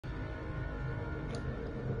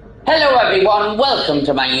Hello everyone, welcome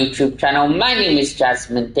to my YouTube channel. My name is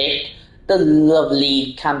Jasmine Dick, the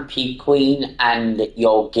lovely campy queen and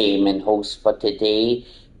your gaming host for today.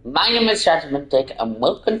 My name is Jasmine Dick and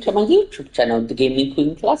welcome to my YouTube channel, The Gaming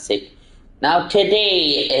Queen Classic. Now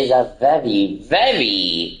today is a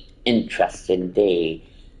very interesting day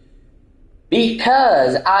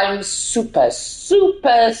because I'm super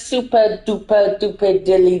duper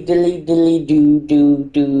dilly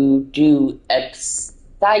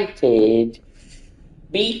excited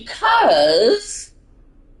because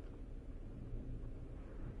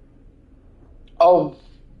oh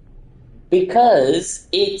because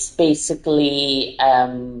it's basically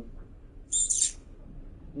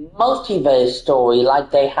multiverse story,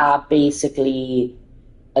 like they have basically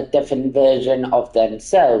a different version of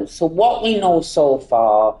themselves. So what we know so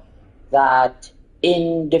far, that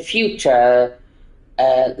in the future,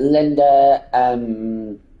 Linda,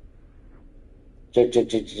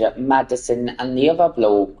 Madison and the other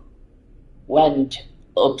bloke went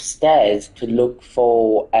upstairs to look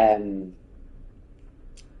for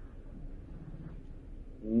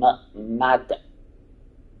Mad.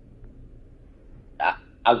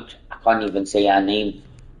 I can't even say her name.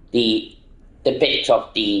 The bitch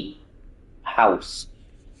of the house,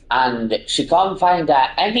 and she can't find her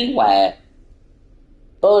anywhere.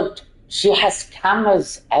 But she has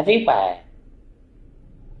cameras everywhere,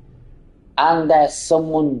 and there's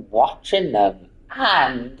someone watching them.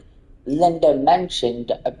 And Linda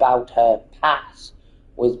mentioned about her past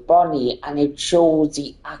with Bonnie, and it shows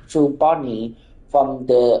the actual Bonnie from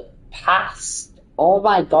the past. Oh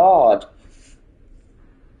my god.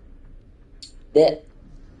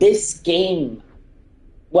 This game,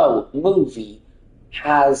 well, movie,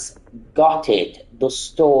 has got it. The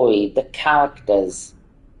story, the characters.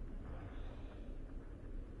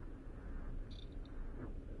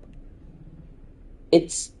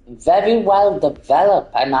 It's very well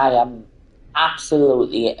developed, and I am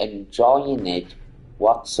absolutely enjoying it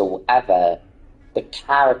whatsoever. The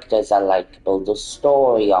characters are likable, the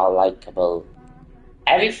story are likable.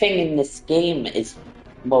 Everything in this game is,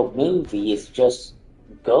 well, movie is just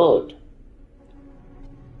good.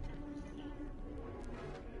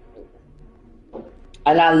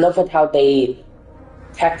 And I love it how they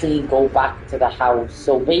technically go back to the house.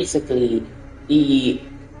 So basically, the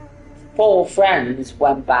four friends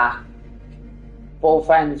went back. Four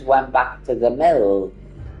friends went back to the mill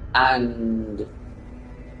and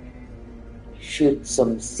shoot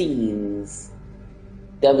some scenes.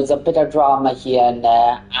 There was a bit of drama here and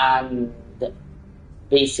there, and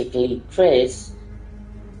basically Chris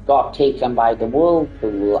got taken by the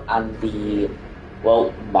whirlpool, and the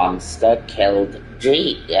monster killed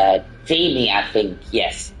Jamie, I think,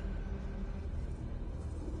 yes.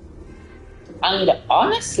 And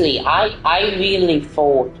honestly, I really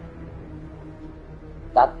thought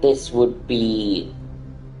that this would be,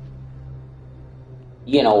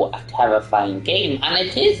 a terrifying game, and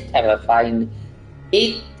it is terrifying.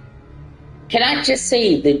 Can I just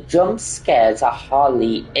say, the jump scares are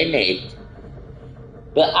hardly in it,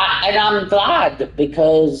 but I'm glad,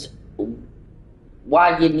 because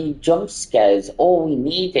why you need jump scares? All we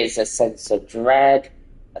need is a sense of dread,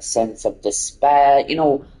 a sense of despair.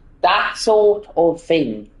 That sort of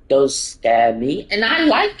thing does scare me, and I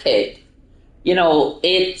like it.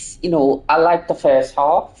 I like the first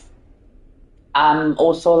half. I'm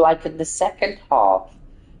also liking the second half,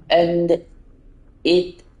 and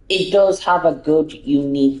it does have a good,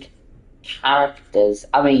 unique characters.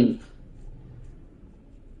 I mean,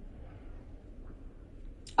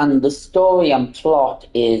 and the story and plot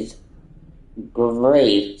is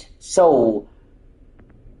great. So,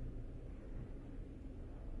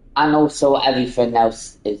 and also everything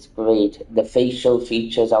else is great. The facial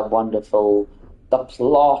features are wonderful. The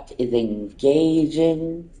plot is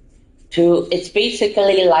engaging. It's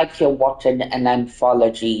basically like you're watching an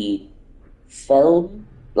anthology film,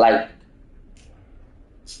 like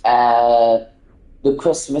the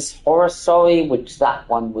Christmas Horror Story, which that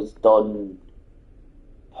one was done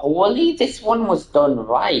poorly. This one was done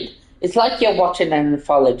right. It's like you're watching an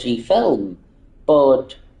anthology film,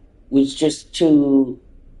 but with just two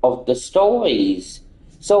of the stories.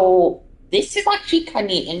 So this is actually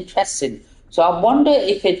kind of interesting. So I wonder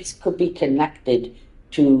if it could be connected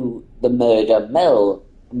to the murder mill.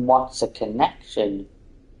 What's the connection?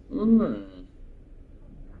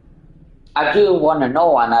 I do want to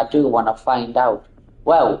know, and I do want to find out.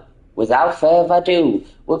 Well, without further ado,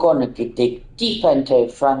 we're going to dig deep into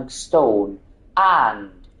Frank Stone,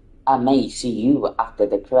 and I may see you after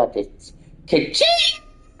the credits. Ka-ching!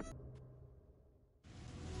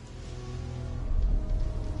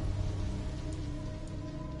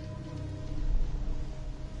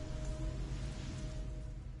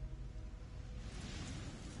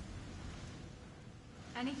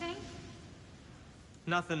 Anything?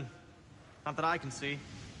 Nothing. Not that I can see.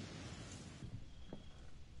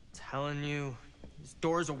 Telling you, this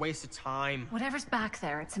door's a waste of time. Whatever's back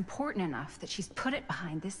there, it's important enough that she's put it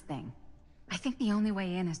behind this thing. I think the only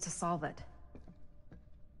way in is to solve it.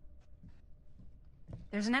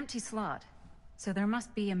 There's an empty slot, so there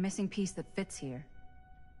must be a missing piece that fits here.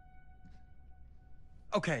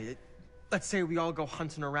 Okay, let's say we all go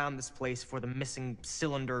hunting around this place for the missing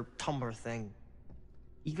cylinder tumbler thing.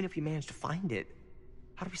 Even if we manage to find it,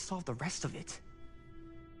 how do we solve the rest of it?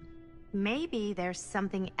 Maybe there's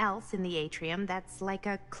something else in the atrium that's like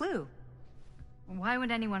a clue. Why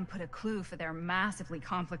would anyone put a clue for their massively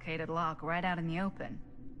complicated lock right out in the open?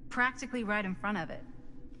 Practically right in front of it.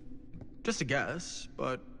 Just a guess,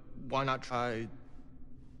 but why not try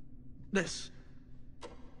this?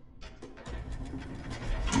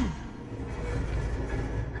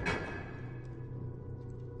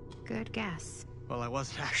 Good guess. Well, I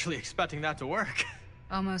wasn't actually expecting that to work.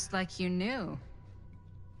 Almost like you knew.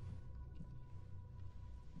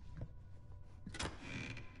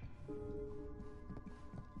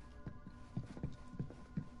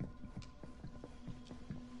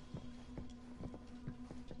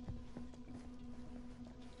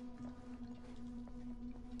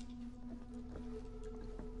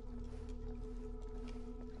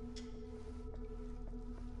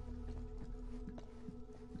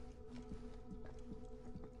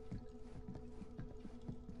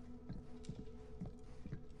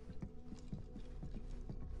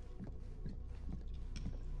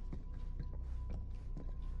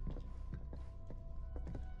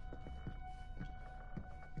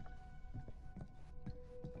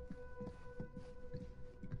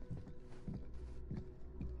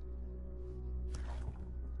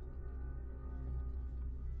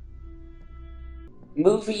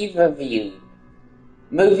 Movie review.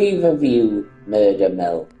 Movie review, Murder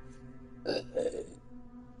Mill.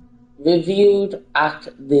 Reviewed at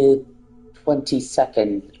the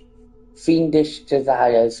 22nd Fiendish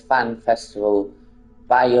Desires Fan Festival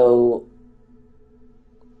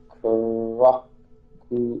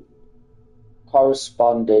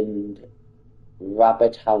correspondent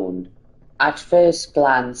Rabbit Hound. At first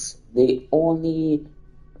glance, the only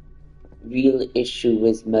real issue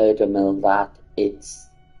with Murder Mill that it's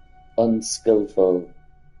unskillful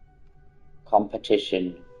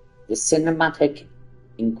competition. The cinematic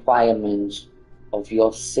requirements of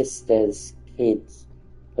your sister's kids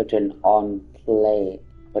putting on a play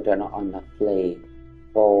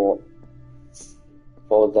for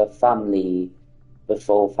the family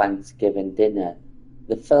before Thanksgiving dinner.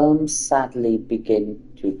 The films sadly begin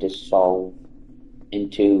to dissolve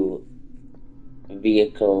into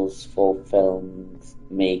vehicles for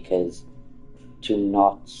filmmakers to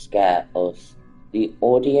not scare us, the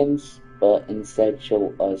audience, but instead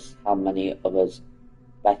show us how many others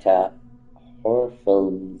better horror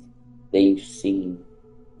films they've seen.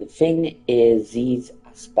 The thing is, these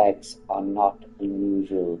aspects are not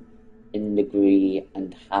unusual in degree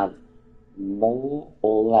and have more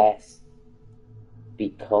or less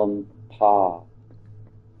become par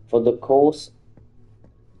for the course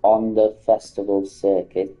on the festival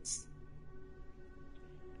circuits.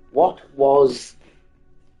 What was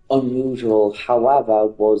unusual, however,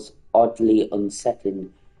 was oddly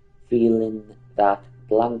unsettling feeling that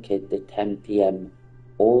blanketed the 10 p.m.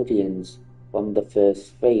 audience from the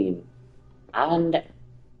first frame, and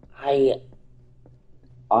I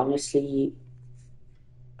honestly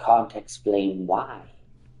can't explain why.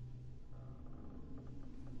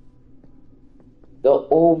 The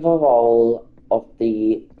overall of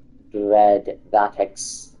the dread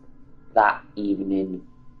that evening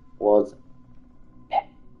was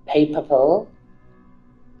palpable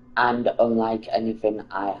and unlike anything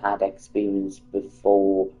I had experienced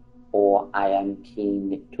before or I am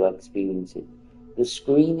keen to experience it. The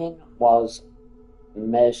screening was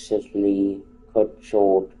mercilessly cut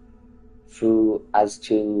short through as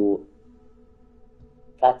two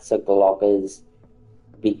Fatsaglogers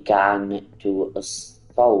began to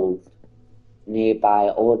assault nearby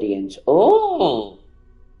audience.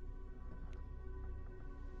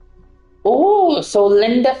 So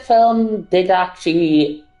Linda Film did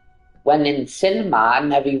actually went in cinema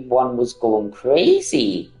and everyone was going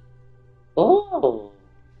crazy.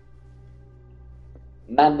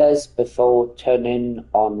 Members before turning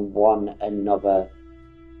on one another,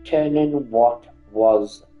 turning what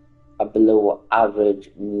was a below average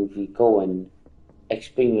movie going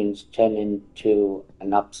experience turning to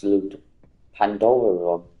an absolute Pandora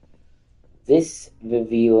room. This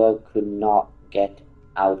reviewer could not get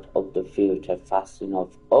out of the theater fast enough.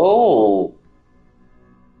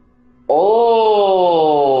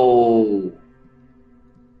 Oh,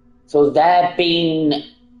 so they've been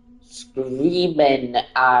screaming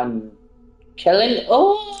and killing.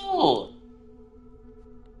 Oh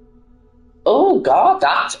God,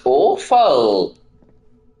 that's awful.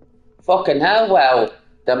 Fucking hell. Well,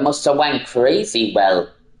 they must have went crazy. Well,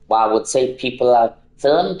 I would say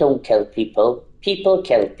film don't kill people. People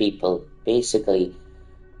kill people, basically.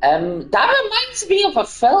 That reminds me of a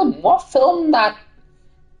film. What film that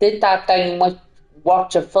did that thing?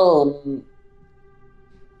 Watch a film,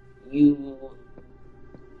 you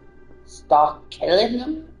start killing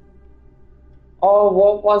them? Oh,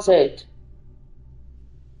 what was it?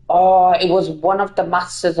 Oh, it was one of the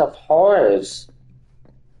Masters of Horrors.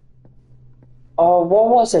 Oh, what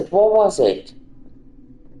was it? What was it?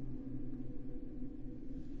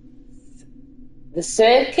 The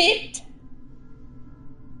Circuit?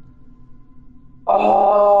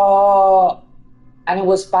 Oh, and it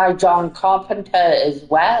was by John Carpenter as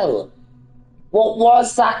well. What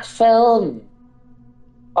was that film?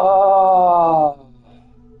 Oh,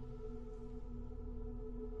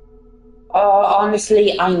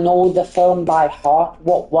 honestly, I know the film by heart.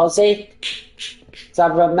 What was it? 'Cause I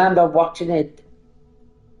remember watching it.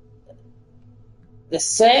 The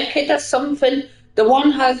Circuit or something. The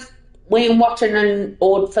one has, when you're watching an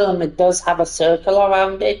old film, it does have a circle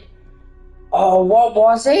around it. Oh, what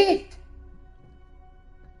was it?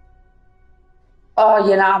 Oh,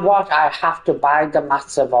 you know what? I have to buy the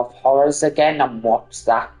Massive of Horrors again and watch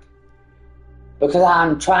that. Because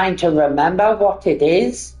I'm trying to remember what it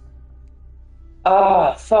is.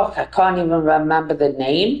 Oh, fuck, I can't even remember the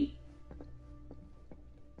name.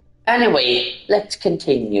 Anyway, let's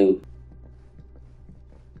continue.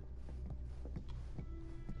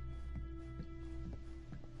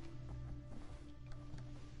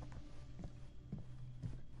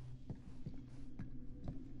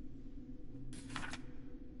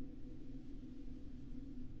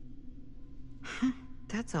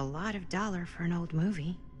 That's a lot of dollar for an old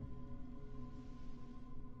movie.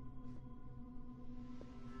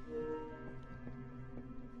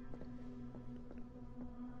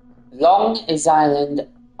 Long Island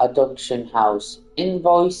Adoption House.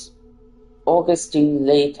 Invoice. Augustine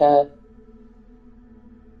Later.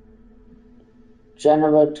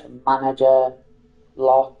 General Manager.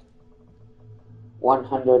 Lot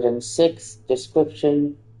 106.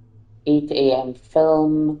 Description. 8 a.m.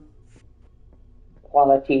 film.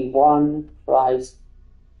 Quality 1. Price.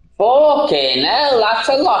 Fucking hell, that's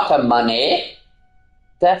a lot of money.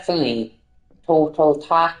 Definitely. Total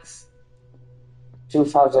tax.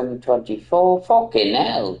 2024. Fucking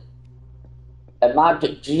hell. Amount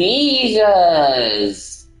of Jesus.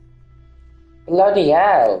 Bloody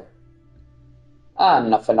hell. Ah,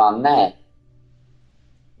 nothing on there.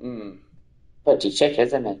 Pretty shit,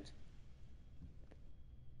 isn't it?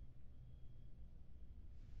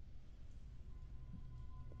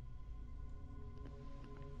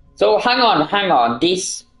 So hang on.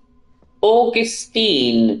 This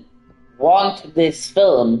Augustine want this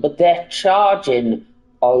film, but they're charging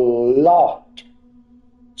a lot.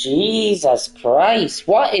 Jesus Christ,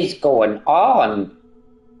 what is going on?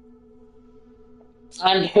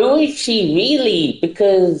 And who is she really?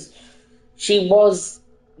 Because she was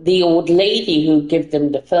the old lady who gave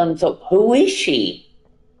them the film. So who is she?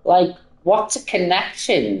 Like, what's a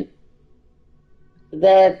connection?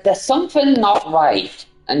 There's something not right,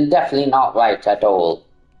 and definitely not right at all.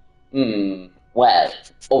 Well,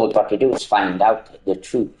 all we've got to do is find out the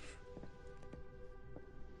truth.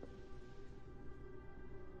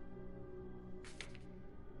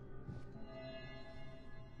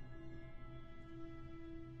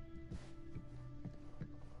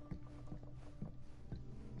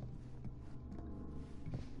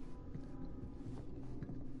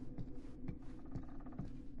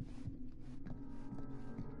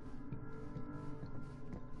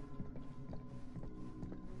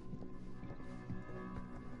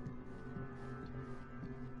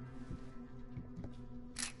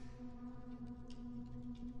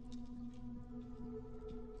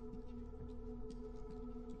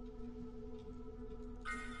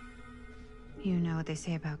 You know what they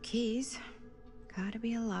say about keys. Gotta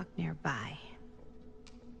be a lock nearby.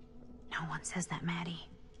 No one says that, Maddie.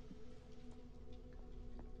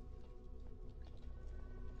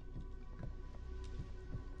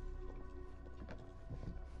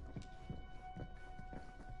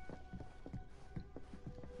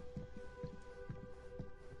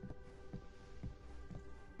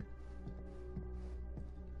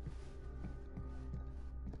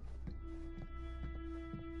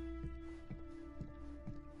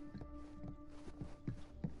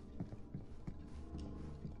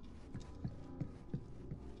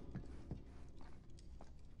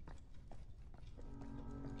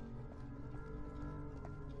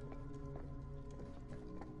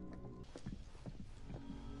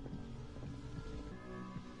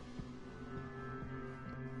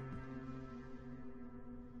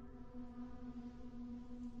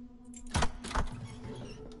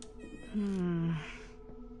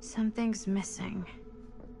 Something's missing.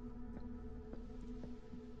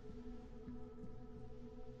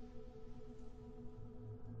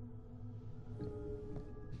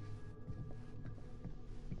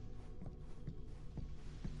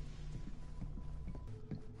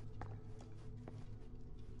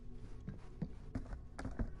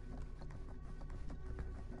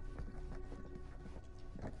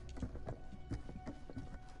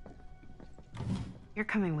 You're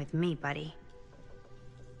coming with me, buddy.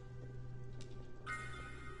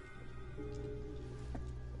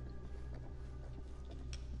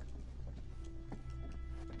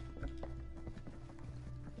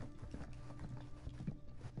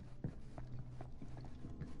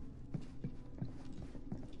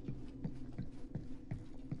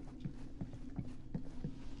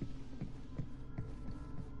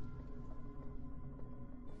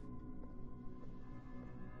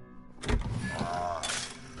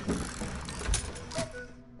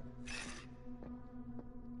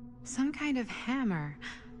 Some kind of hammer.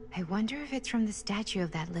 I wonder if it's from the statue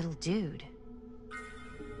of that little dude.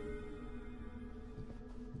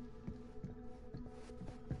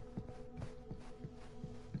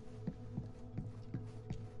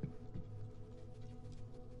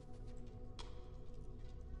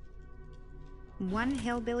 One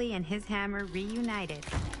hillbilly and his hammer reunited.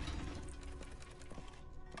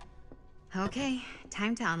 Okay,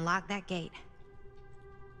 time to unlock that gate.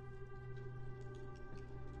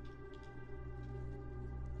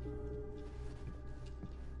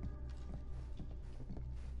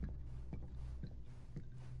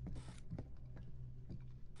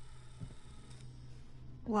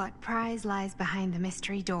 What prize lies behind the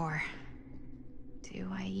mystery door? Do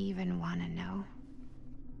I even want to know?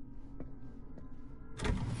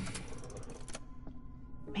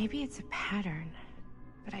 Maybe it's a pattern,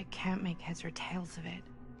 but I can't make heads or tails of it.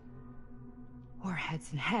 Or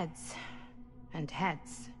heads and heads, and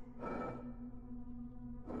heads.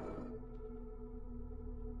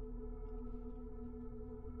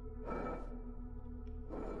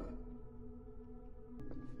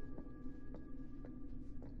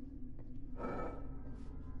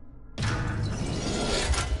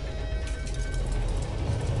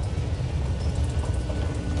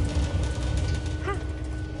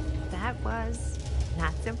 That was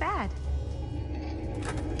not so bad.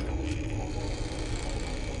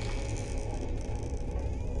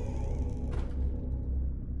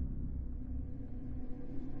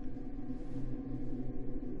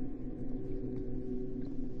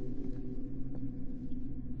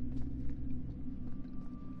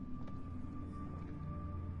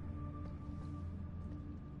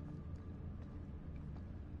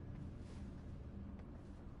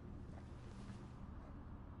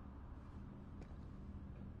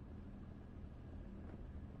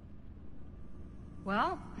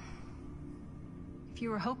 Well, if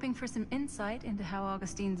you were hoping for some insight into how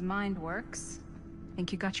Augustine's mind works, I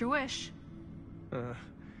think you got your wish.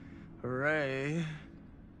 Hooray.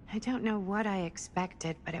 I don't know what I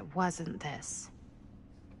expected, but it wasn't this.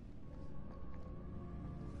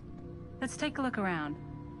 Let's take a look around.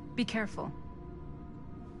 Be careful.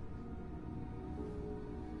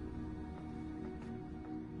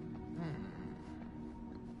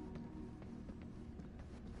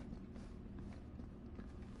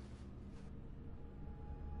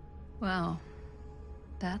 Well,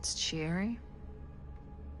 that's cheery.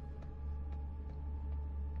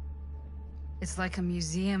 It's like a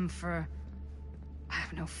museum for... I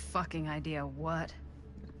have no fucking idea what.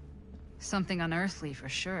 Something unearthly for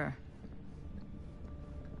sure.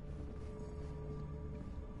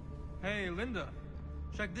 Hey, Linda.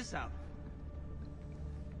 Check this out.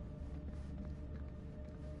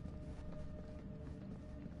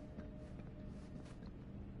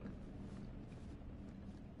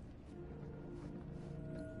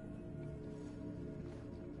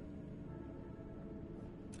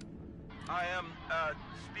 I am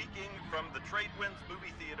speaking from the Trade Winds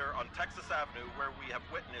movie theater on Texas Avenue, where we are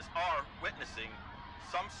witnessing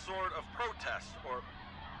some sort of protest, or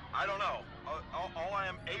I don't know. All I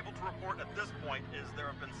am able to report at this point is there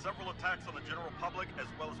have been several attacks on the general public, as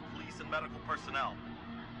well as police and medical personnel.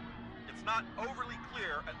 It's not overly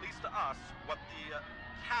clear, at least to us, what the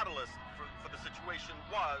catalyst for the situation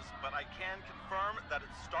was, but I can confirm that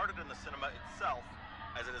it started in the cinema itself,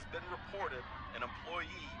 as it has been reported an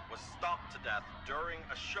employee was stomped to death during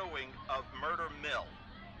a showing of Murder Mill.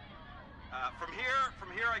 From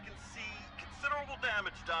here I can see considerable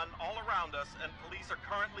damage done all around us, and police are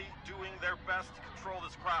currently doing their best to control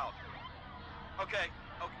this crowd. Okay.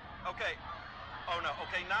 Oh no.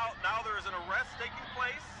 Okay, now there is an arrest taking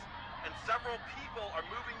place. and several people are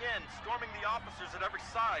moving in, storming the officers at every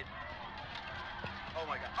side. Oh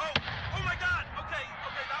my god. Oh my god! Okay,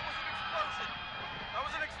 that was an explosion. That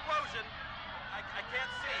was an explosion. I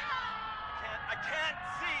can't see. I can't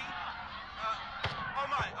see. Oh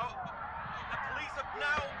my. Oh, the police have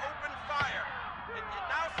now opened fire. It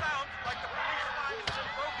now sounds like the police line has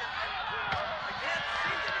been broken, and I can't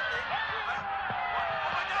see anything. Oh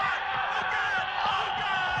my god! Oh god! Oh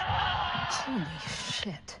god! Holy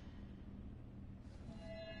shit.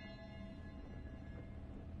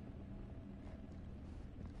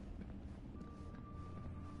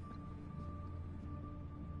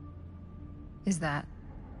 Is that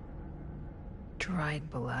dried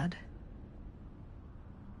blood?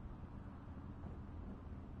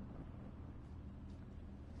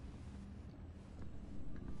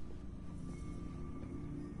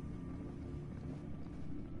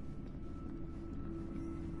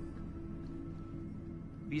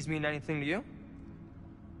 These mean anything to you?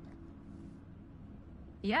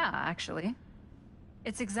 Yeah, actually.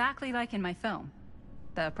 It's exactly like in my film,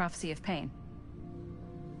 The Prophecy of Pain.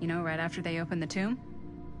 You know, right after they open the tomb?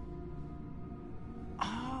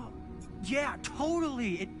 Oh, yeah,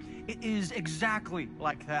 totally. It is exactly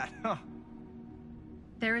like that. Huh.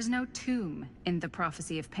 There is no tomb in The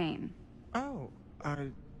Prophecy of Pain. Oh,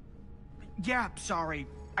 yeah, sorry.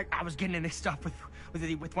 I was getting mixed up with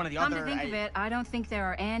one of the Come other... to think of it, I don't think there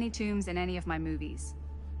are any tombs in any of my movies.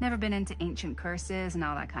 Never been into ancient curses and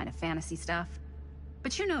all that kind of fantasy stuff.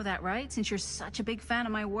 But you know that, right? Since you're such a big fan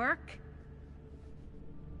of my work?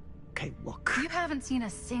 Okay, look. You haven't seen a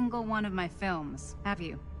single one of my films, have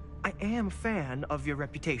you? I am a fan of your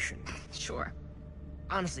reputation. Sure.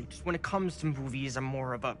 Honestly, just when it comes to movies, I'm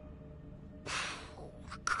more of a...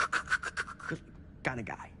 kind of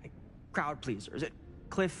guy. Like, crowd pleaser. Is it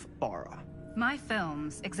Cliff Barra? My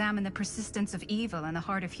films examine the persistence of evil in the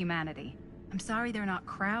heart of humanity. I'm sorry they're not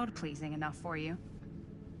crowd-pleasing enough for you.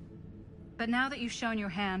 But now that you've shown your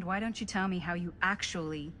hand, why don't you tell me how you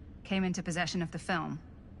actually came into possession of the film?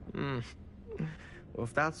 Well,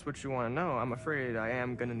 if that's what you want to know, I'm afraid I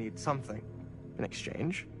am gonna need something in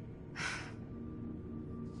exchange.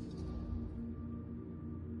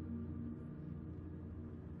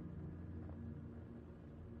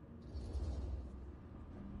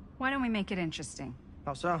 Why don't we make it interesting?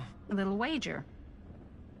 How so? A little wager.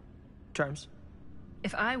 Terms?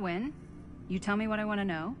 If I win, you tell me what I want to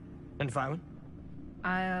know. And if I win?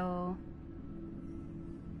 I'll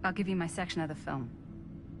give you my section of the film.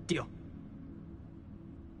 Deal.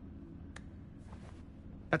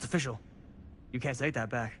 That's official. You can't take that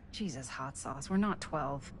back. Jesus, hot sauce. We're not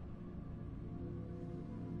 12.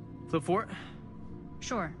 Flip for it?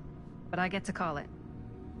 Sure, but I get to call it.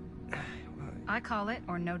 I call it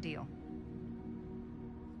or no deal.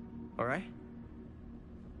 All right.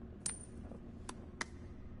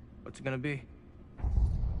 What's it gonna be?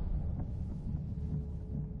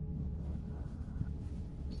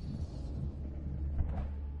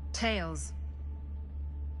 Tails.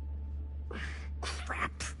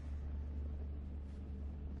 Crap.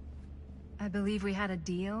 I believe we had a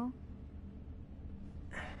deal.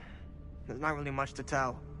 There's not really much to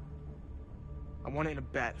tell. I won it in a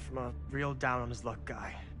bet from a real down-on-his-luck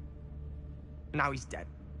guy. Now he's dead.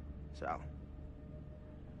 So,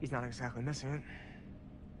 he's not exactly missing it.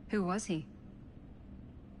 Who was he?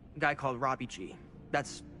 A guy called Robbie G.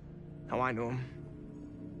 That's how I knew him.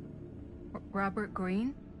 Robert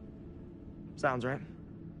Green? Sounds right.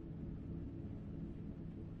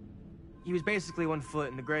 He was basically 1 foot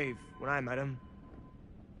in the grave when I met him.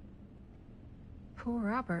 Poor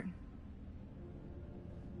Robert.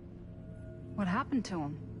 What happened to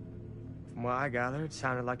him? From what I gathered, it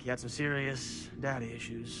sounded like he had some serious daddy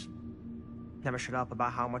issues. Never shut up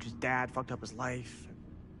about how much his dad fucked up his life.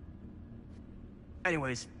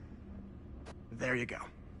 Anyways, there you go.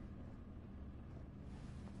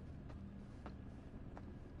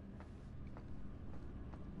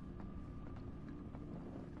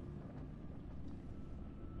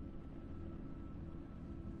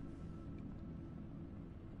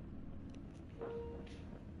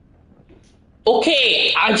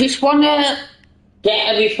 Okay, I just want to get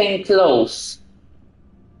everything close.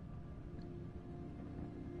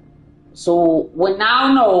 So we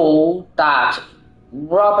now know that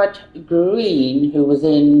Robert Green, who was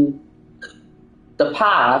in the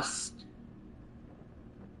past,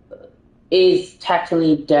 is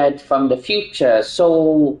technically dead from the future.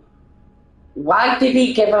 So why did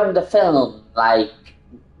he give him the film? Like,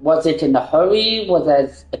 was it in a hurry? Was there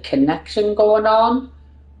a connection going on?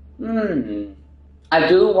 I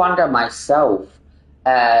do wonder myself.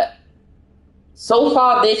 So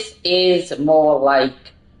far, this is more like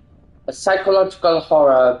a psychological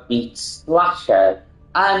horror meets slasher.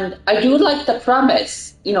 And I do like the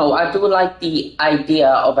premise. I do like the idea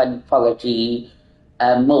of anthology,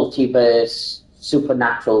 multiverse,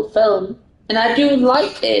 supernatural film. And I do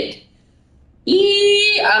like it.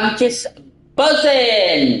 I'm just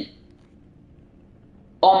buzzing!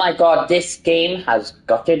 Oh my god, this game has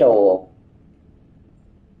got it all.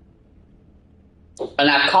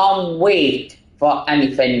 And I can't wait for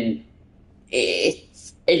anything.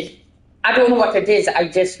 I don't know what it is. I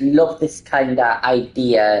just love this kind of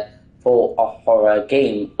idea for a horror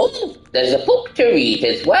game. Oh, there's a book to read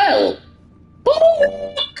as well.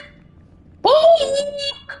 Book!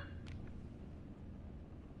 Book!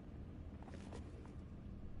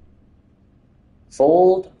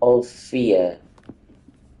 Fold of Fear.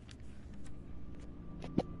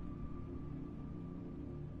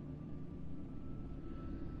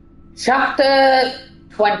 Chapter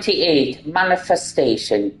 28,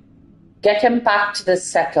 Manifestation. Getting back to the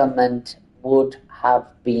settlement would have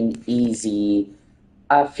been easy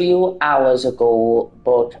a few hours ago,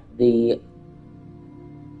 but the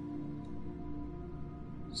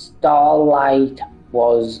starlight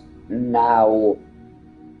was now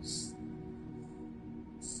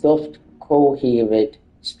stuffed, coherent,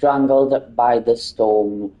 strangled by the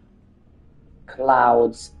storm.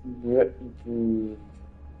 Clouds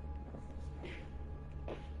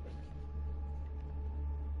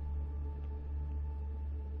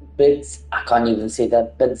I can't even say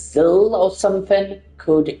that, Basil or something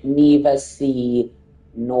could neither see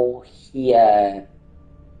nor hear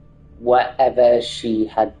wherever she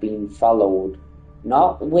had been followed,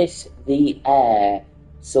 not with the air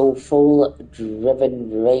so full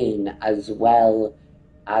driven rain as well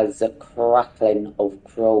as the crackling of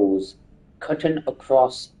crows cutting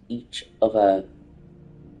across each other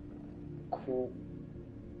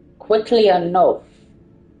quickly enough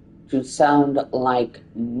to sound like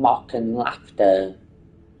mocking laughter.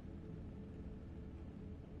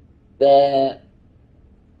 Their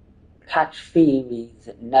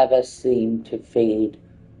catchphrases never seemed to fade,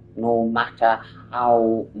 no matter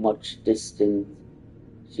how much distance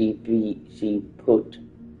she put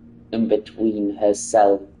in between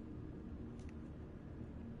herself.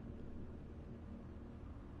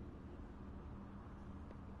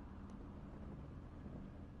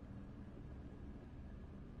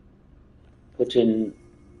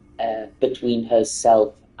 Between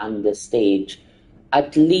herself and the stage.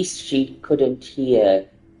 At least she couldn't hear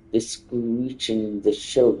the screeching, the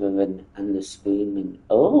shivering, and the screaming.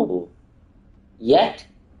 Oh! Yet,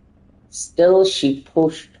 still she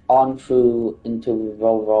pushed on through into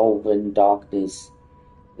revolving darkness.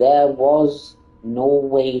 There was no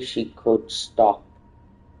way she could stop.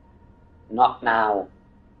 Not now.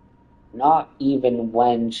 Not even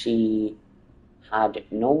when she had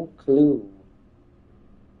no clue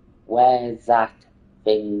where that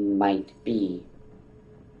thing might be.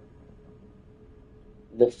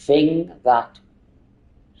 The thing that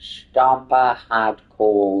Stamper had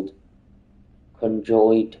called,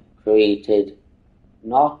 conjoined, created,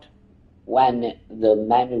 not when the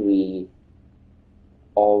memory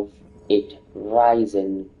of it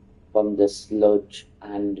rising from the sludge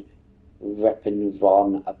and ripping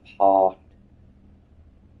Ron apart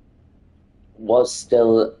was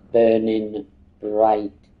still burning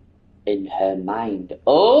bright in her mind.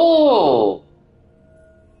 Oh,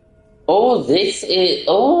 this is,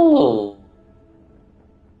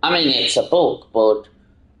 I mean, it's a book, but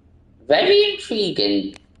very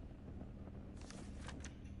intriguing.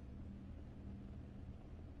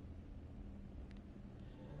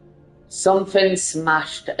 Something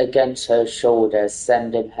smashed against her shoulder,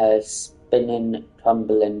 sending her spinning,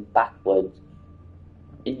 tumbling backwards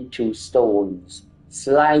into stones,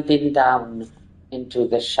 sliding down into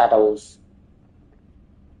the shadows.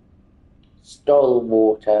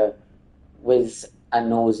 Water with a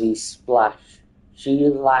noisy splash. She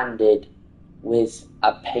landed with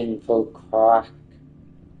a painful crack.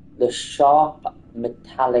 The sharp,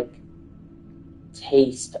 metallic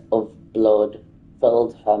taste of blood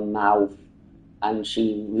filled her mouth, and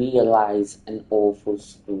she realized an awful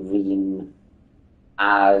scream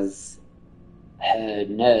as her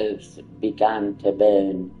nerves began to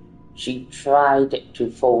burn. She tried to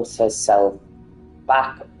force herself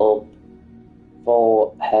back up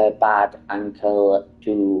for her bad ankle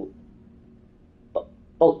to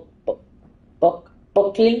buckle.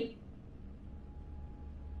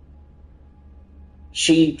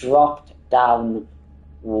 She dropped down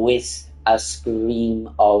with a scream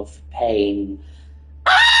of pain.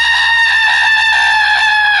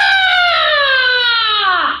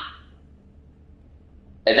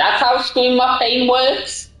 That's how scream of pain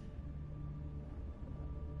works?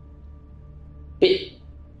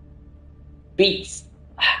 beats,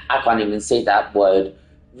 I can't even say that word,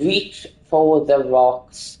 reach for the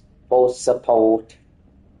rocks for support,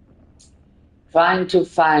 trying to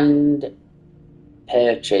find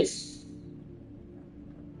purchase.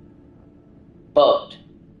 But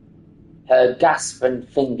her gasping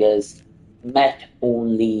fingers met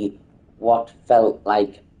only what felt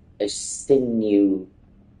like a sinew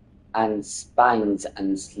and spines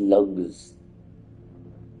and slugs.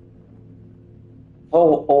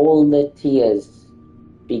 For all the tears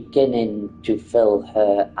beginning to fill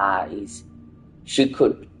her eyes, she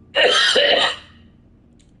could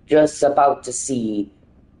just about to see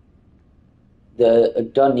the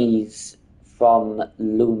Dunnies from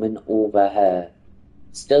looming over her.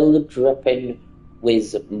 Still dripping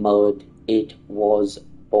with mud, it was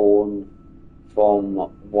born from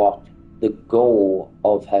what the gore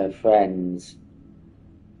of her friends.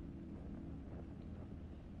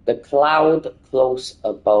 The cloud close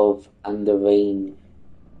above and the rain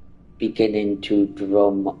beginning to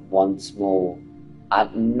drum once more.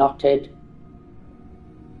 At knotted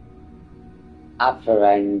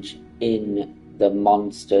apparenge in the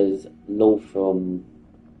monster's loathsome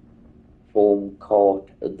form caught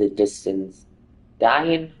the distance,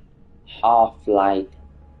 dying half-light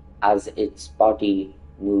as its body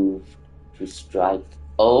moved to strike.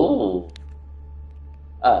 Oh!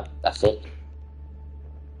 That's it.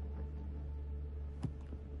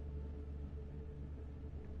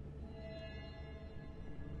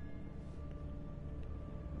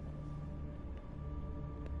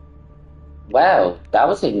 Wow, that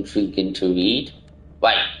was intriguing to read.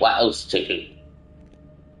 Right, what else to do?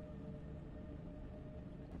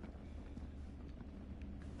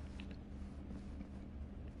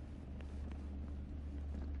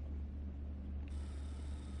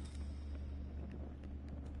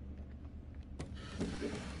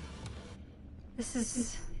 This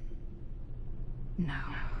is... No.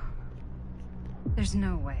 There's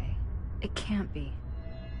no way. It can't be.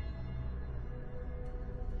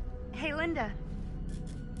 Hey, Linda.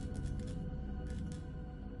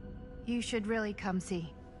 You should really come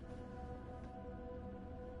see.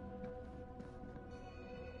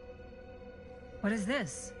 What is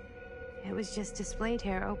this? It was just displayed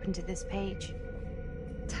here, open to this page.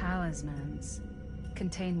 Talismans.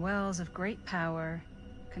 Contain wells of great power,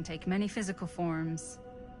 can take many physical forms,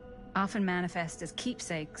 often manifest as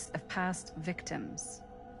keepsakes of past victims.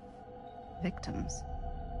 Victims?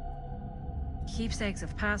 Keepsakes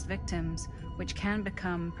of past victims, which can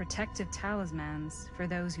become protective talismans for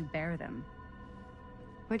those who bear them.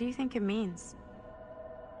 What do you think it means?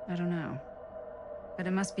 I don't know. But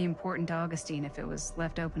it must be important to Augustine if it was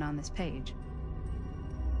left open on this page.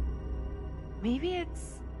 Maybe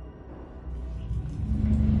it's...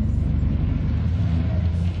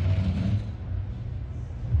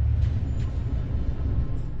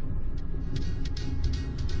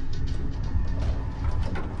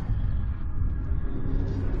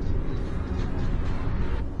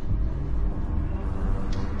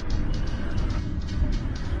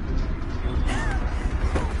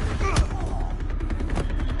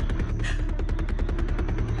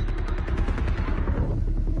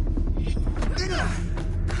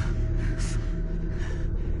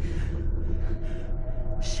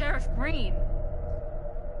 Sheriff Green!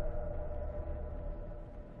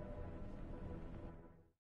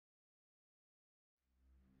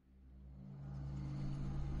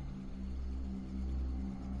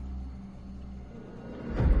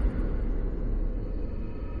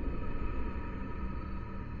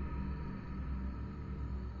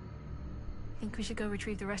 Think we should go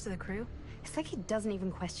retrieve the rest of the crew? It's like he doesn't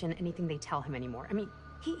even question anything they tell him anymore. I mean,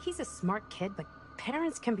 he's a smart kid, but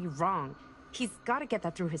parents can be wrong. He's got to get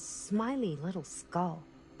that through his smiley little skull.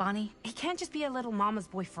 Bonnie? He can't just be a little mama's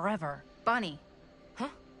boy forever. Bonnie! Huh?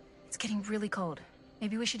 It's getting really cold.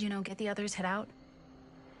 Maybe we should, get the others, head out?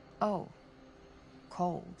 Oh.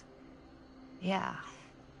 Cold. Yeah.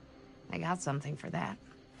 I got something for that.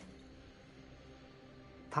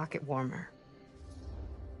 Pocket warmer.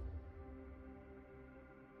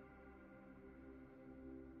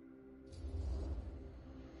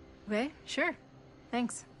 Okay, sure.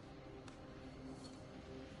 Thanks.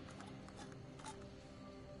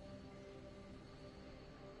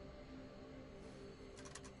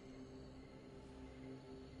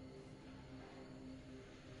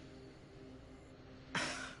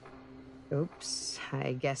 Oops.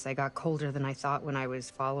 I guess I got colder than I thought when I was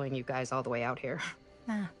following you guys all the way out here.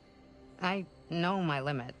 Nah. I know my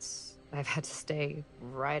limits. I've had to stay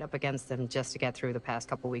right up against them just to get through the past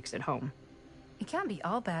couple weeks at home. It can't be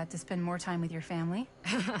all bad to spend more time with your family.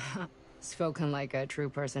 Spoken like a true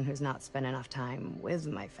person who's not spent enough time with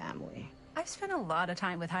my family. I've spent a lot of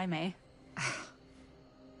time with Jaime.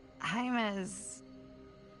 Jaime's...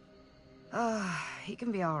 he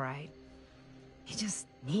can be alright. He just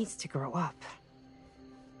needs to grow up.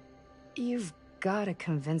 You've gotta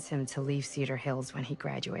convince him to leave Cedar Hills when he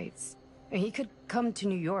graduates. He could come to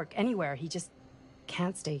New York, anywhere. He just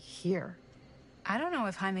can't stay here. I don't know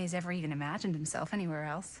if Jaime's ever even imagined himself anywhere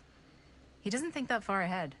else. He doesn't think that far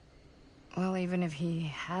ahead. Well, even if he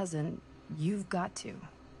hasn't, you've got to.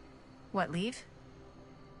 What, leave?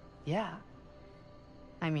 Yeah.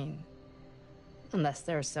 I mean, unless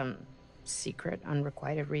there's some secret,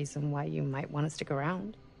 unrequited reason why you might want to stick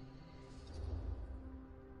around.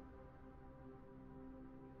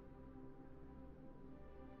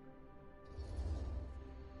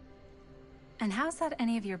 And how's that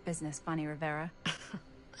any of your business, Bonnie Rivera?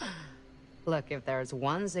 Look, if there's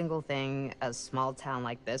one single thing a small town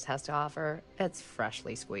like this has to offer, it's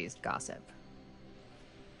freshly squeezed gossip.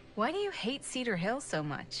 Why do you hate Cedar Hills so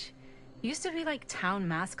much? Used to be like town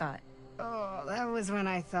mascot. Oh, that was when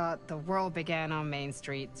I thought the world began on Main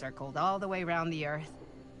Street, circled all the way around the earth,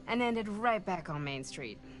 and ended right back on Main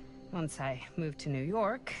Street. Once I moved to New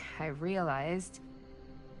York, I realized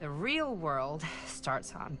the real world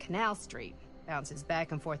starts on Canal Street, bounces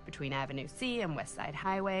back and forth between Avenue C and West Side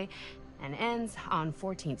Highway, and ends on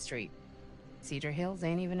 14th Street. Cedar Hills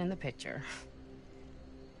ain't even in the picture.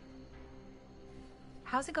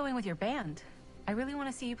 How's it going with your band? I really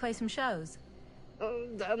want to see you play some shows. Oh,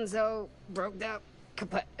 done so, broke up,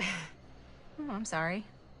 kaput. Oh, I'm sorry.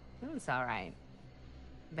 It's alright.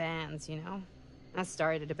 Bands, you know? I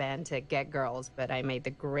started a band to get girls, but I made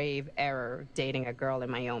the grave error of dating a girl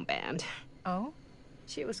in my own band. Oh?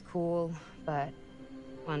 She was cool, but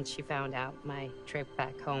once she found out my trip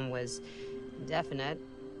back home was indefinite,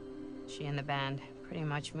 she and the band pretty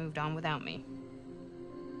much moved on without me.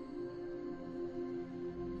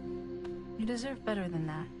 You deserve better than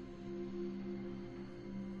that.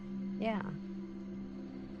 Yeah,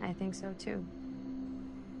 I think so too.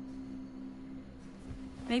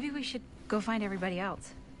 Maybe we should go find everybody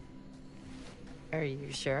else. Are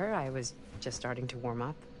you sure? I was just starting to warm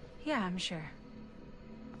up. Yeah, I'm sure.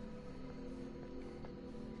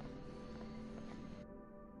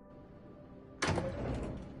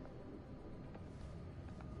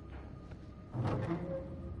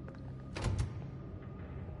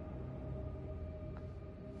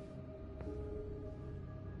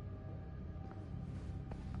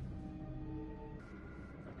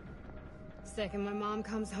 Second my mom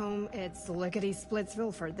comes home, it's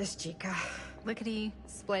lickety-splitsville for this chica. Lickety.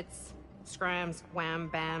 Splits, scrams,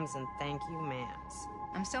 wham bams, and thank you ma'ams.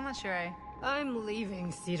 I'm still not sure I'm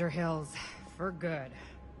leaving Cedar Hills for good.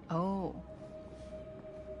 Oh.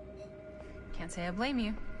 Can't say I blame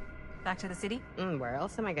you. Back to the city? Where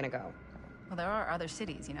else am I gonna go? Well, there are other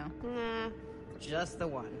cities, you know. Nah, just the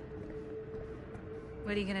one.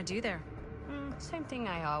 What are you gonna do there? Same thing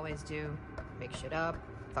I always do. Make shit up,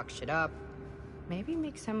 fuck shit up. Maybe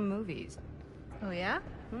make some movies. Oh, yeah?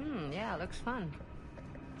 Yeah, looks fun.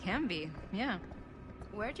 Can be, yeah.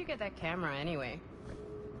 Where'd you get that camera anyway?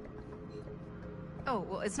 Oh,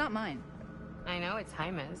 well, it's not mine. I know it's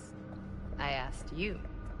Jaime's. I asked you.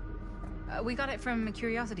 We got it from a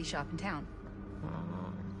curiosity shop in town.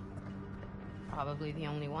 Probably the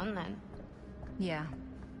only one then. Yeah.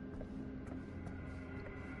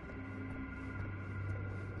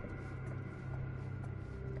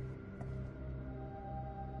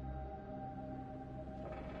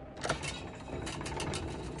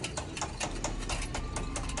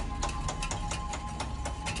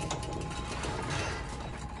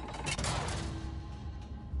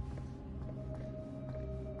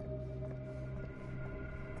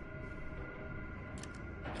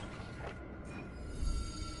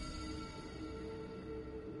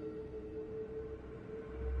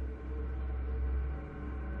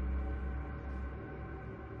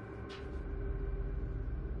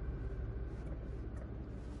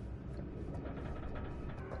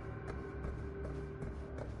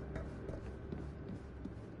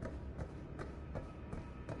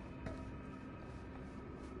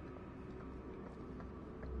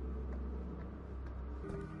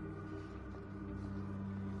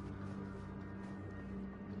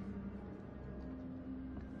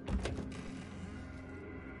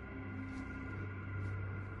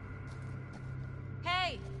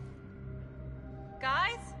 Hey!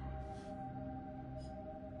 Guys?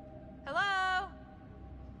 Hello?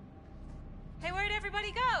 Hey, where'd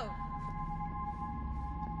everybody go?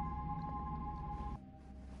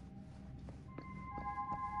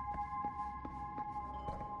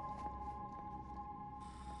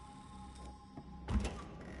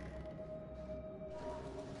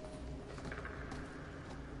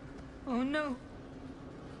 Oh no.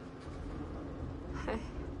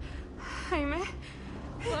 Jaime?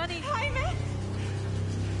 Bunny! Jaime!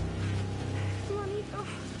 Juanito.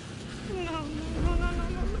 No, no, no, no, no,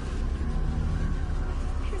 no, no.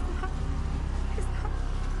 He's not.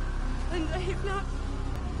 Linda, he's not.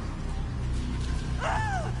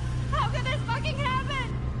 Ah! How could this fucking happen?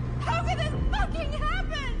 How could this fucking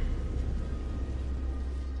happen?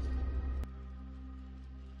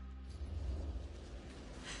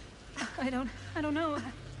 I don't know.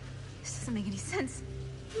 This doesn't make any sense.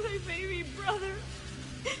 My baby brother.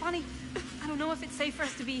 Bonnie, I don't know if it's safe for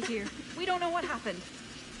us to be here. We don't know what happened.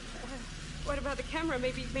 What about the camera?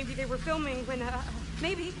 Maybe they were filming when,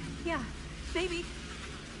 Maybe, yeah, maybe.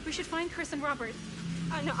 We should find Chris and Robert.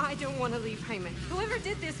 No, I don't want to leave Jaime. Whoever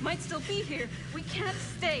did this might still be here. We can't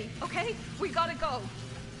stay, okay? We gotta go.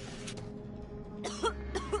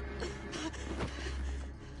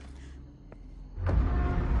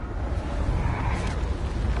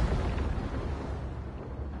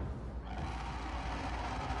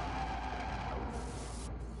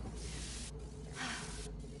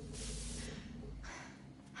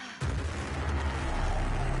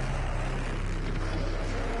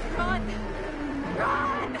 Run!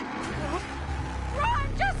 Run! Run!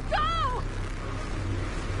 Just go!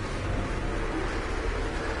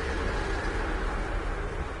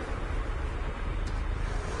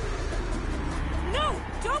 No!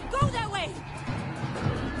 Don't go that way!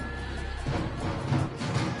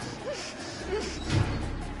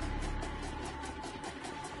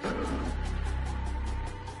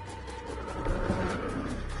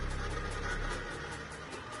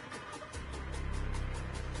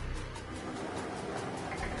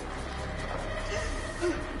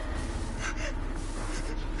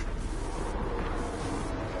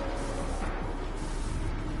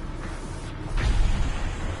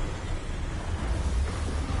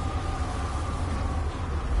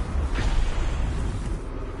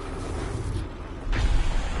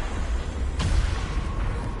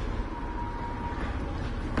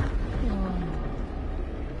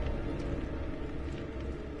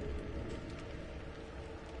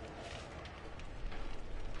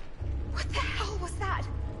 What the hell was that?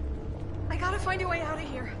 I gotta find a way out of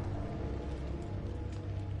here.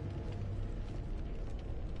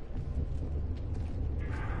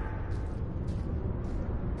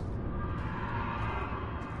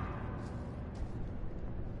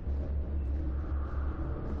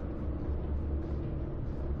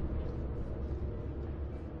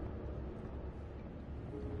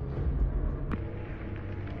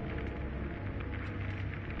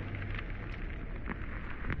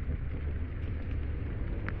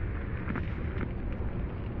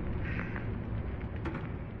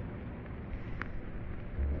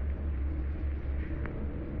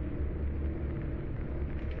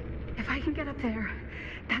 If I can get up there,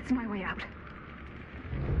 that's my way out.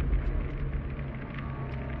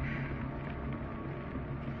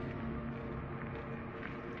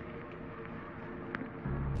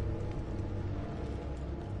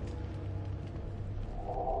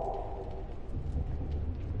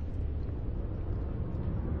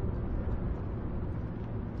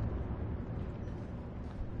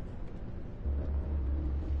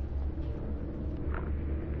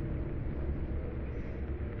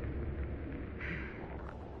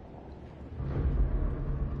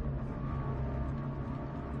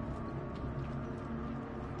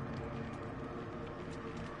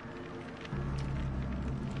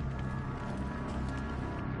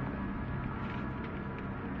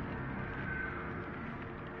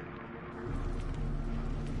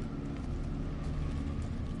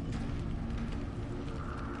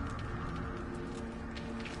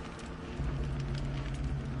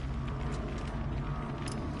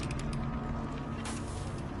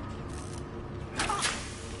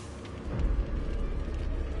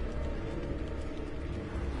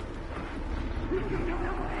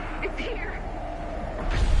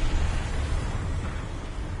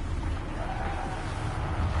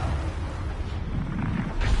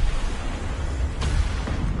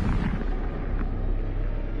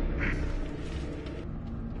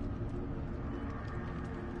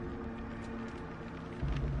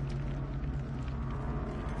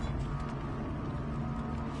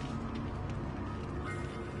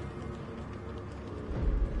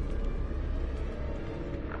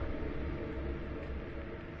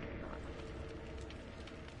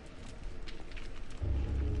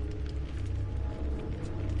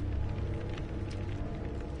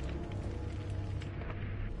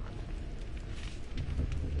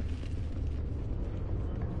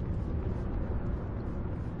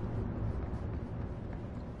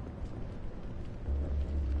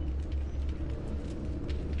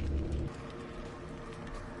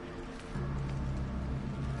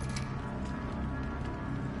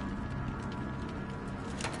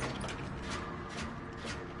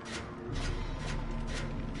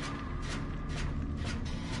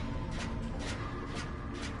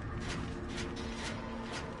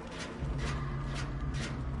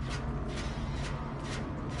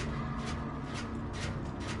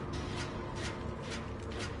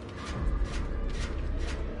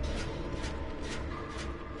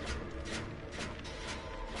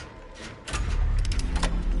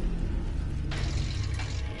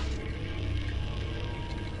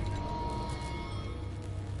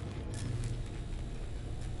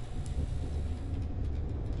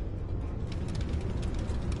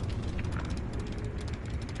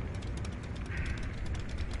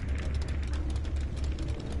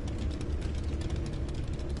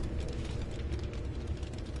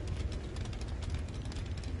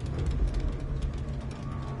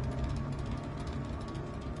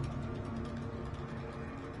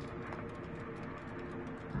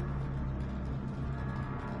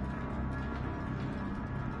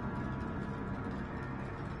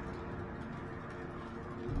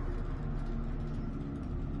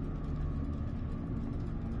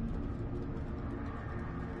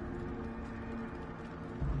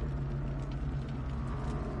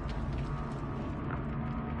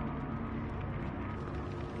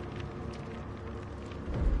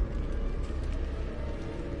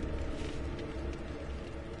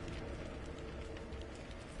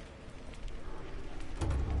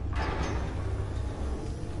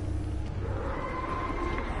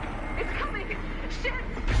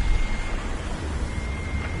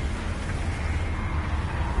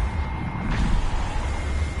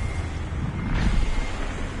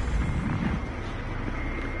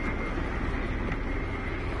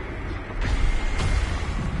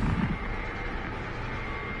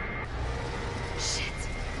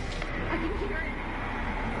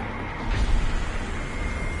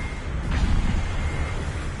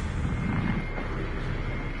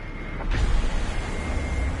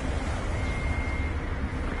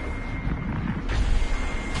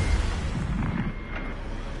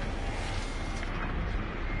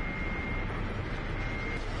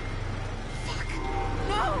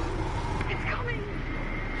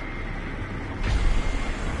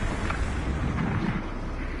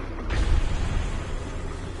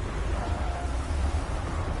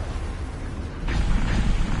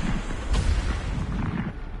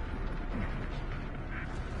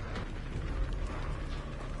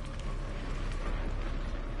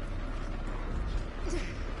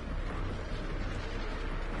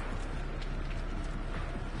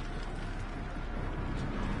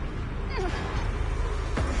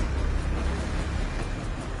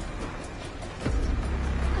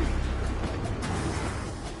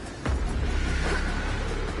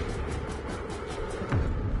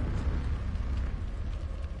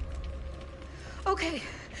 Okay.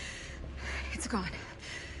 It's gone.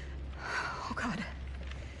 Oh, God.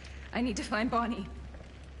 I need to find Bonnie.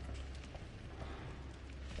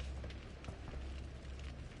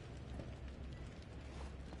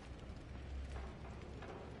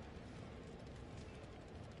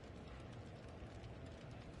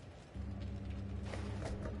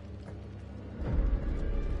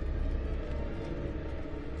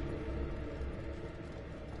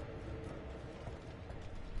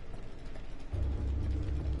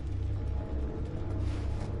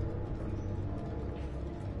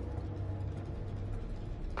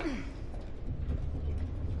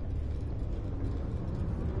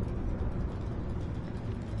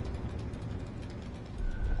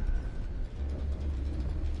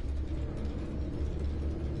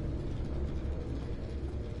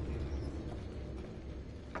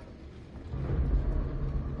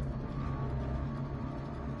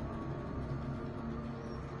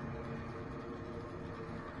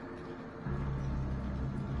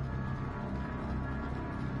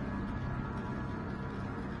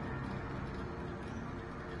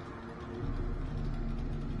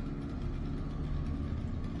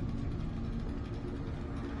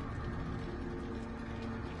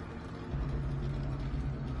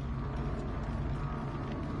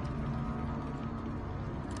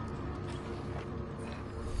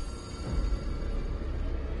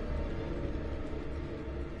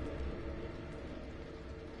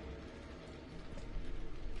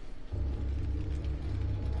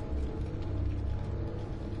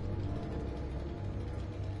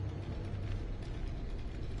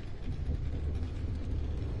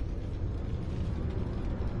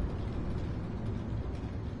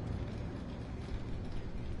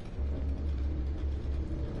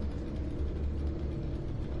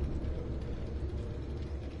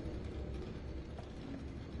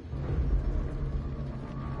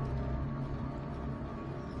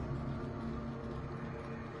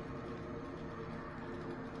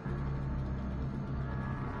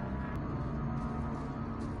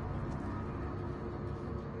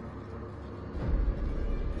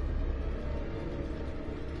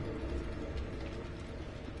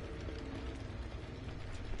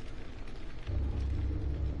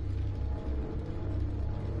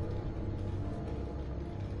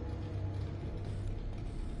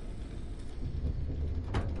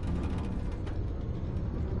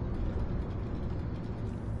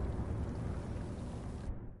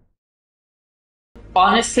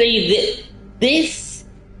 Honestly, this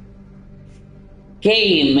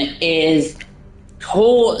game is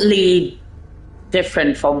totally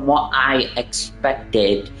different from what I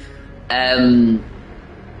expected. It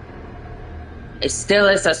still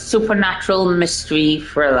is a supernatural mystery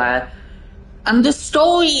thriller, and the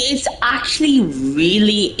story is actually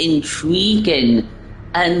really intriguing,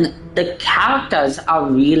 and the characters are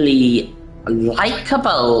really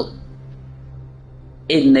likable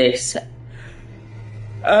in this.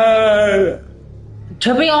 To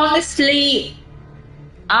be honestly,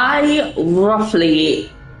 I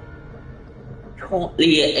roughly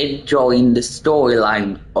totally enjoying the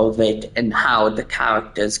storyline of it and how the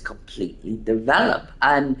characters completely develop,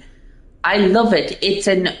 and I love it. It's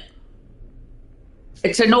an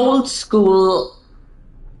old school.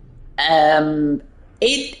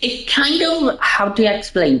 It kind of, how do you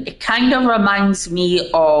explain? It kind of reminds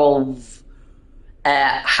me of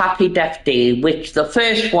Happy Death Day, which the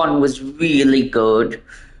first one was really good,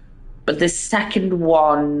 but the second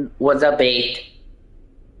one was a bit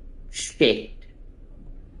shit.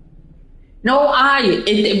 No,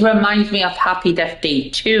 it reminds me of Happy Death Day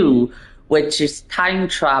 2, which is time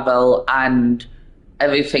travel and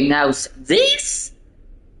everything else. This,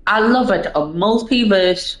 I love it, a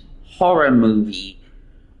multiverse horror movie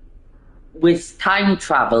with time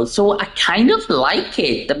travel. So I kind of like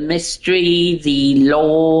it. The mystery, the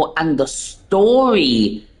lore, and the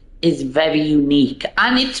story is very unique.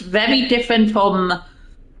 And it's very different from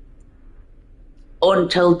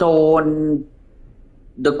Until Dawn,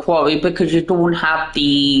 The Quarry, because you don't have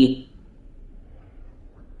the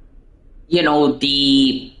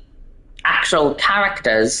actual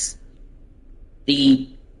characters, the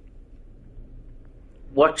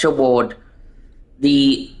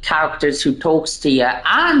the characters who talks to you.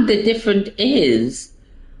 And the difference is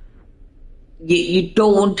you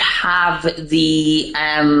don't have the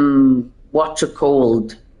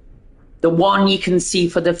the one you can see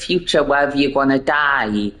for the future, whether you're gonna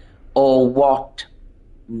die or what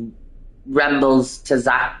resembles to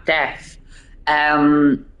that death,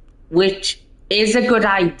 which is a good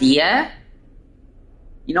idea.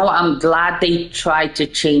 I'm glad they tried to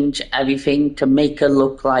change everything to make it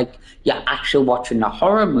look like you're actually watching a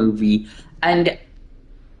horror movie. And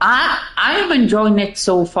I am enjoying it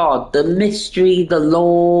so far. The mystery, the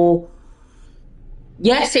lore.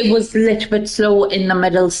 Yes, it was a little bit slow in the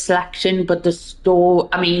middle section, but the story,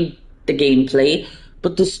 I mean, the gameplay,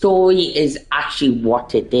 but the story is actually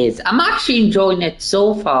what it is. I'm actually enjoying it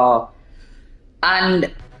so far.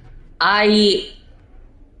 And I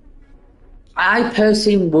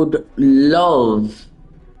personally would love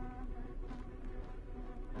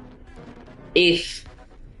if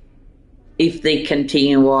they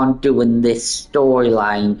continue on doing this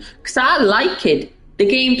storyline, because I like it. The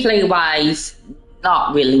gameplay wise,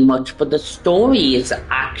 not really much, but the story is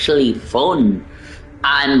actually fun,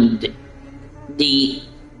 and the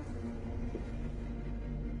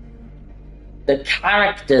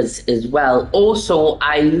characters as well. Also,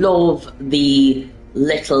 I love the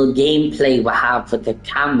little gameplay we have with the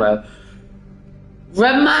camera.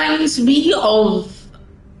 Reminds me of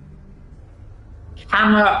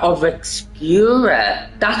Camera of Obscura.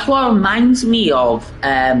 That's what reminds me of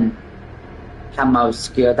Camera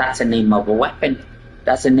Obscura. That's the name of a weapon.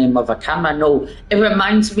 That's the name of a camera. No, it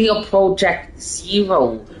reminds me of Project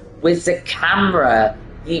Zero with the camera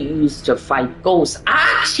you use to fight ghosts.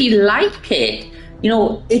 I actually like it. You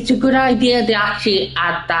know, it's a good idea to actually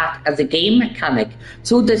add that as a game mechanic.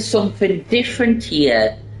 So there's something different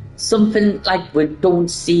here. Something like we don't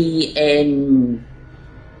see in,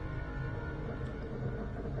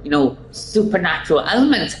 you know, supernatural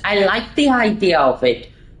elements. I like the idea of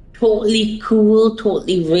it. Totally cool,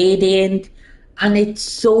 totally radiant, and it's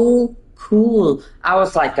so cool. I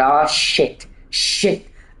was like, oh shit.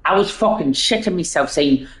 I was fucking shitting myself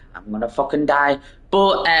saying, I'm gonna fucking die.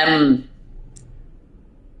 But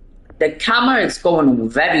the camera is going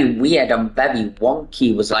very weird and very wonky.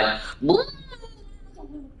 It was like, but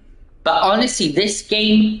honestly, this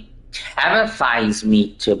game terrifies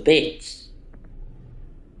me to bits.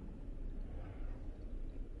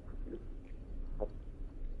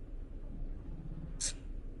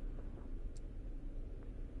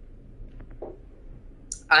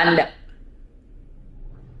 And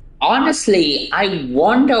honestly, I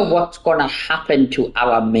wonder what's going to happen to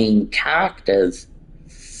our main characters.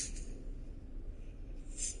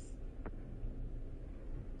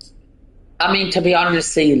 I mean, to be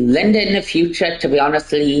honestly, Linda in the future, to be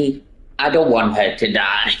honestly, I don't want her to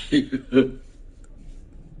die.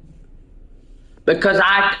 Because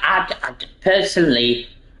I personally,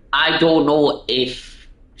 I don't know if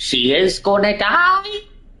she is going to die.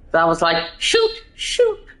 So I was like, shoot.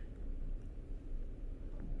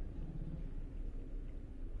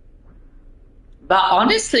 But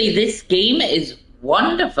honestly, this game is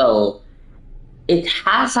wonderful. It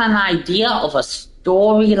has an idea of a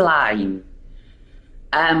storyline.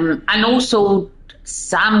 And also,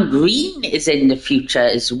 Sam Green is in the future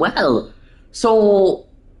as well. So,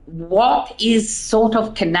 what is sort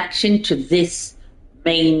of connection to this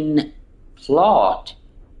main plot?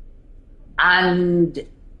 And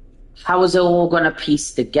how is it all going to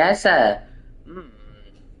piece together?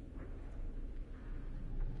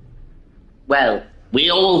 Well, we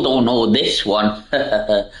all don't know this one.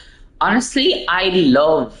 Honestly, I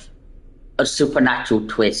love a supernatural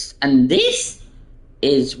twist, and this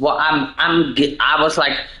is what I was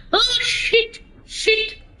like, oh shit.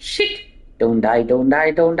 Don't die.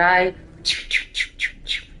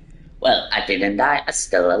 Well, I didn't die, I'm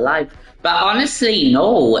still alive. But honestly,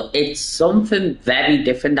 no, it's something very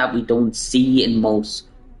different that we don't see in most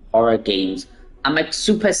horror games. I'm like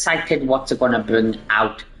super excited what's it gonna bring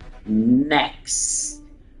out next.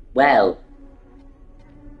 Well,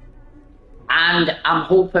 and I'm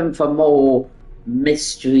hoping for more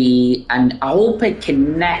mystery, and I hope it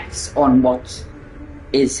connects on what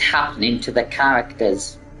is happening to the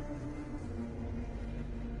characters.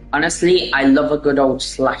 Honestly, I love a good old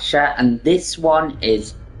slasher, and this one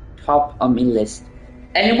is top on my list.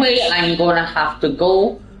 Anyway, I'm gonna have to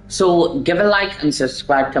go, so give a like and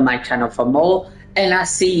subscribe to my channel for more, and I'll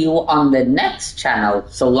see you on the next channel.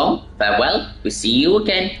 So long, farewell, we see you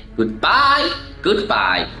again, goodbye,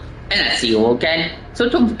 and I'll see you again, so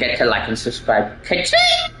don't forget to like and subscribe.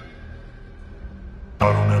 Ka-ching!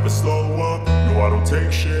 I don't ever slow up, no I don't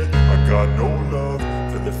take shit. I got no love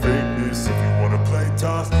for the fakeness. If you wanna play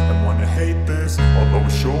tough and wanna hate this, I'll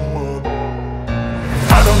always show up.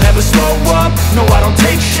 I don't ever slow up, no I don't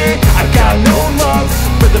take shit. I got no love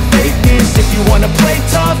for the fakeness. If you wanna play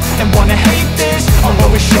tough and wanna hate this, I'll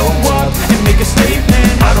always show up and make a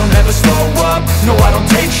statement. I don't ever slow up, no I don't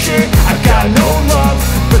take shit. I got no love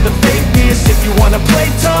for the fakeness. If you wanna play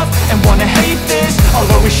tough and wanna hate this,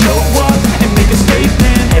 I'll always show up and make a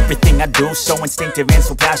statement. Everything everything I do so instinctive and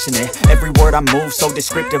so passionate. Every word I move so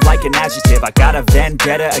descriptive like an adjective. I got a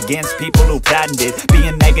vendetta against people who patented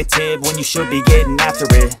being negative when you should be getting after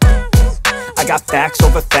it. I got facts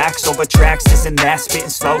over tracks, this and that. Spitting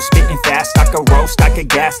slow, spitting fast, I could roast, I could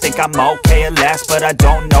gas. Think I'm okay at last, but I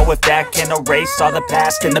don't know if that can erase all the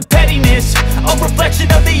past. And the pettiness, a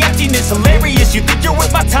reflection of the emptiness. Hilarious, you think you're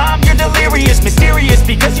worth my time, you're delirious. Mysterious,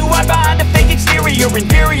 because you hide behind a fake exterior.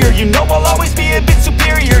 Inferior, you know I'll always be a bit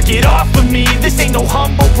superior. Get off of me, this ain't no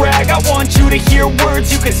humble brag. I want you to hear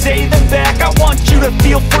words, you can say them back. I want you to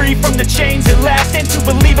feel free from the chains at last, and to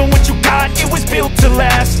believe in what you got, it was built to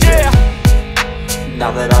last, yeah. Now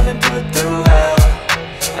that I've been put through hell,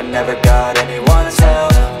 I never got anyone's help.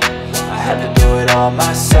 I had to do it all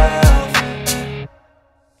myself.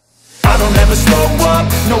 I don't ever slow up,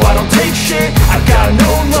 no I don't take shit. I got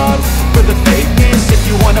no love for the fakeness. If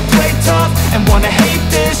you wanna play tough and wanna hate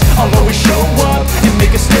this, I'll always show up and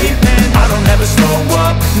make a statement. I don't ever slow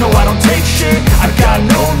up, no I don't take shit. I got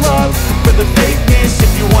no love for the fakeness. If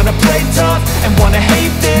you wanna play tough and wanna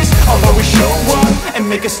hate this, I'll always show up and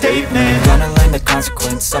make a statement. Gonna learn the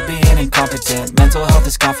consequence of being incompetent. Mental health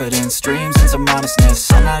is confidence, dreams and some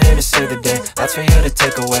honestness. I'm not here to save the day, that's for you to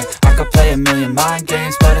take away. I could play a million mind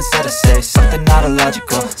games, but instead I say something not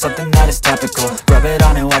illogical, something that is topical. Rub it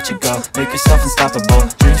on and watch it go, make yourself unstoppable.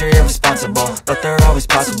 Dreams are irresponsible, but they're always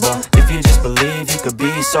possible. If you just believe, you could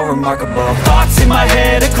be so remarkable. Thoughts in my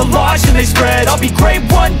head, a collage and they spread. I'll be great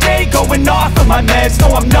one day, going off of my meds.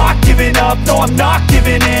 No, I'm not giving up, no, I'm not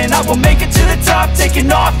giving in. I will make it to the top,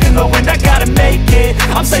 taking off in the wind. I gotta make it,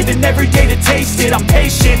 I'm saving every day to taste it. I'm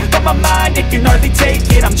patient, but my mind, it can hardly take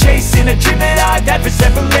it. I'm chasing a dream that I've had for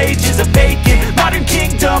several ages. A vacant, modern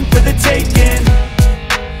kingdom for the taking.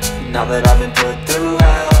 Now that I've been put through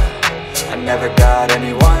hell, I never got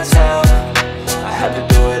anyone's help. I had to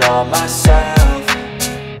do it all myself.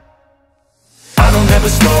 I don't ever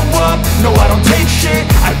slow up, no I don't take shit.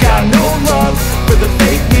 I got no love for the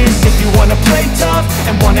fakeness. If you wanna play tough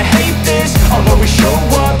and wanna hate this, I'll always show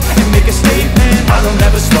up and make a statement. I don't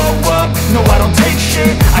ever slow up, no I don't take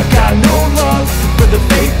shit. I got no love for the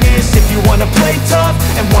fakeness. If you wanna play tough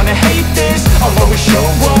and wanna hate this, I'll always show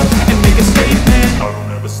up and make a statement. I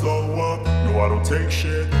don't ever slow up, no I don't take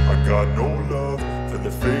shit. I got no love for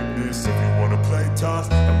the fakeness. If you wanna play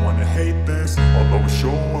tough and wanna hate this, I'll always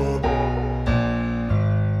show up.